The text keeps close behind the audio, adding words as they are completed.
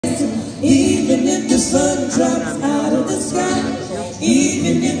Even if the sun drops out of the sky,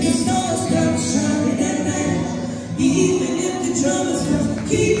 even if the stars stop shining at night, even if the drums stop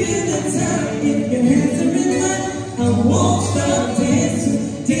keeping the time, if your hands are in line, I won't stop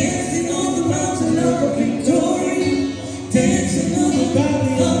dancing, dancing on the mountain of a victory, dancing on the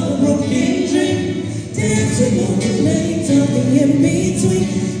valley of a broken dream, dancing on the plains of the in-between.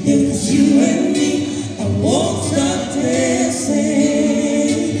 If it's you and me, I won't stop dancing.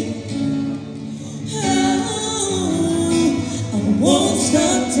 Won't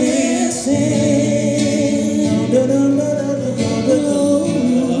stop dancing.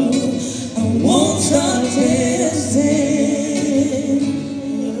 I won't stop dancing.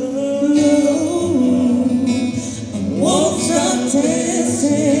 No, I won't stop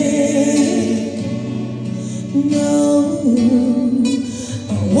dancing. No,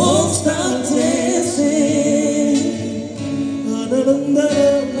 I won't stop dancing.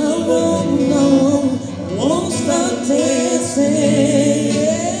 I won't stop dancing.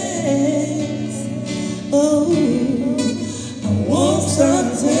 Oh, I won't stop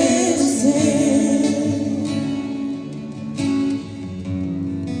dancing.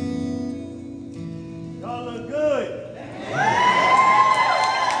 Y'all look good.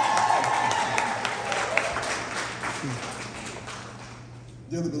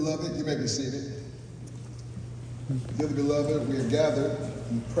 Dearly beloved, you may be seated. Dearly beloved, we are gathered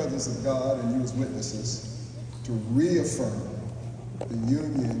in the presence of God and you as witnesses to reaffirm the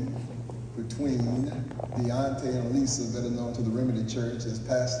union between Deontay and Lisa, better known to the Remedy Church as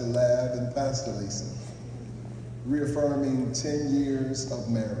Pastor Lab and Pastor Lisa. Reaffirming 10 years of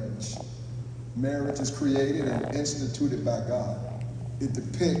marriage. Marriage is created and instituted by God. It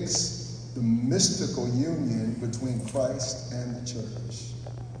depicts the mystical union between Christ and the church.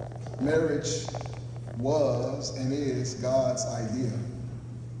 Marriage was and is God's idea,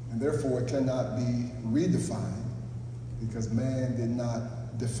 and therefore it cannot be redefined because man did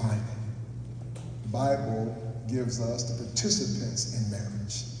not define it. The Bible gives us the participants in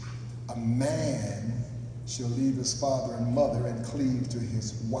marriage. A man shall leave his father and mother and cleave to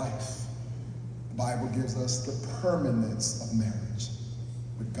his wife. The Bible gives us the permanence of marriage.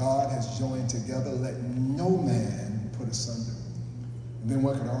 What God has joined together, let no man put asunder. And then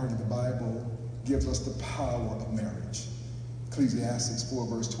one could argue the Bible gives us the power of marriage. Ecclesiastes 4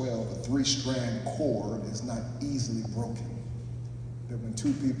 verse 12, a three-strand cord is not easily broken. That when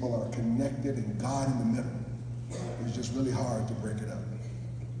two people are connected and God in the middle, it's just really hard to break it up.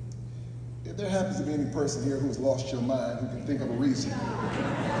 If there happens to be any person here who's lost your mind, who can think of a reason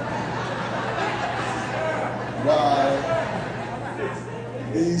why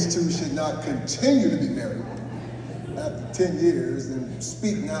these two should not continue to be married after 10 years, then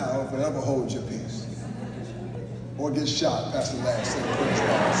speak now, forever hold your peace. Or get shot, Pastor Lab said, praise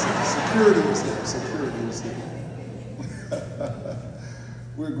God. Security is here, security is here.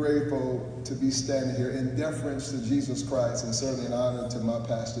 We're grateful to be standing here in deference to Jesus Christ and certainly in honor to my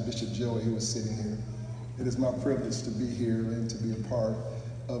pastor, Bishop Joey, who is sitting here. It is my privilege to be here and to be a part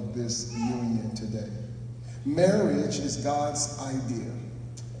of this union today. Marriage is God's idea.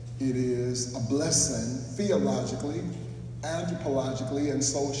 It is a blessing theologically, anthropologically, and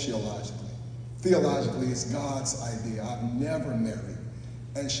sociologically. Theologically, it's God's idea. I've never married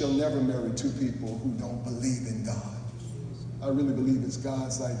and shall never marry two people who don't believe in God. I really believe it's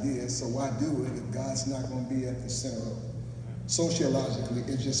God's idea, so why do it if God's not going to be at the center of it? Sociologically,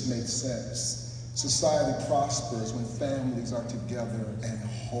 it just makes sense. Society prospers when families are together and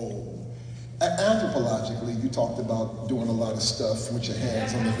whole. Anthropologically, you talked about doing a lot of stuff with your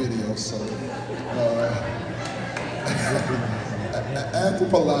hands on the video, so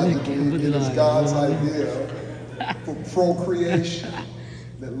anthropologically, it is God's idea for procreation,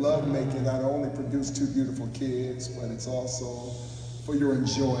 that lovemaking not only produces two beautiful kids, but it's also for your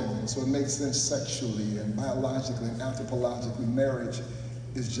enjoyment. So it makes sense sexually and biologically and anthropologically. Marriage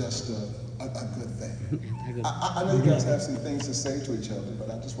is just a good thing. I know you guys have some things to say to each other, but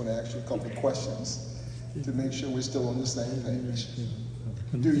I just want to ask you a couple of questions to make sure we're still on the same page.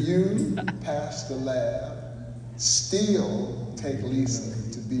 Do you, Pastor Lab, still take Lisa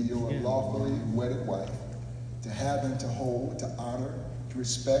to be your lawfully wedded wife, to have and to hold, to honor, to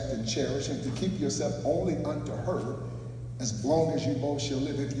respect and cherish, and to keep yourself only unto her as long as you both shall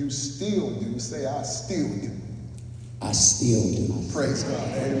live? If you still do, say, I still do. I still do. Praise God.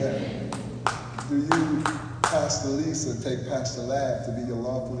 Amen. Do you, Pastor Lisa, take Pastor Lab to be your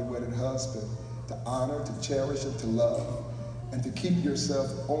lawfully wedded husband, to honor, to cherish, and to love, and to keep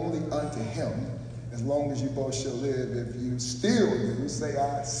yourself only unto him as long as you both shall live? If you still do, say,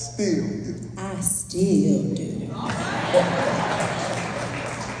 I still do. I still do.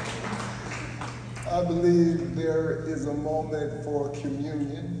 I believe there is a moment for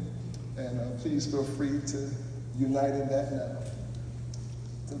communion, and please feel free to unite in that now.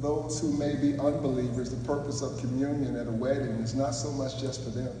 To those who may be unbelievers, the purpose of communion at a wedding is not so much just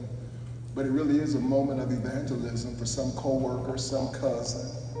for them, but it really is a moment of evangelism for some co-worker, some cousin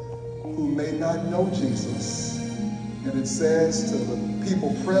who may not know Jesus. And it says to the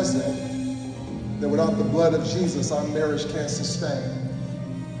people present that without the blood of Jesus, our marriage can't sustain.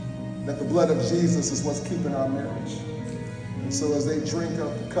 That the blood of Jesus is what's keeping our marriage. And so as they drink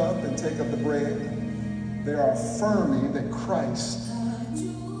up the cup and take up the bread, they are affirming that Christ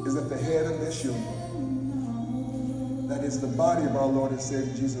is at the head of this union. That is the body of our Lord and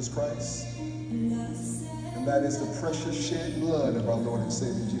Savior Jesus Christ. And that is the precious shed blood of our Lord and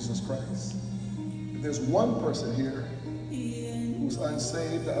Savior Jesus Christ. If there's one person here who's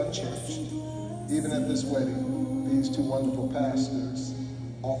unsaved or unchurched, even at this wedding, these two wonderful pastors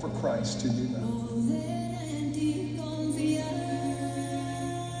offer Christ to you now.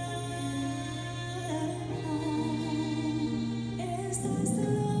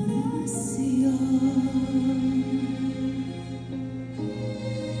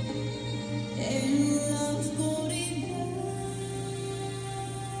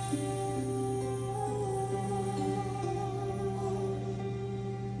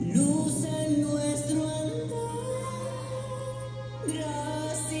 Luz en nuestro andar,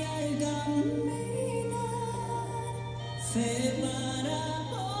 gracia al caminar, fe para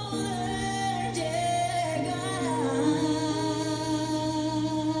poder llegar.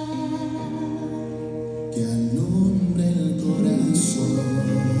 Que alumbre el corazón,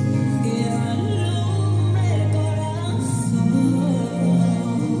 que alumbre el corazón,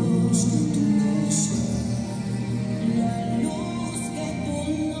 la luz que tú nos das, la luz que tú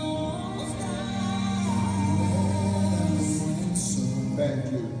nos das. Thank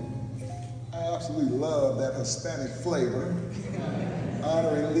you. I absolutely love that Hispanic flavor.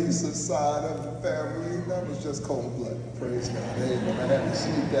 Honoring Lisa's side of the family. That was just cold-blooded. Praise God. Amen. I had to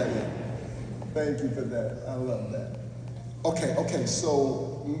sneak that in. Thank you for that. I love that. Okay,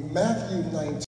 so Matthew 19.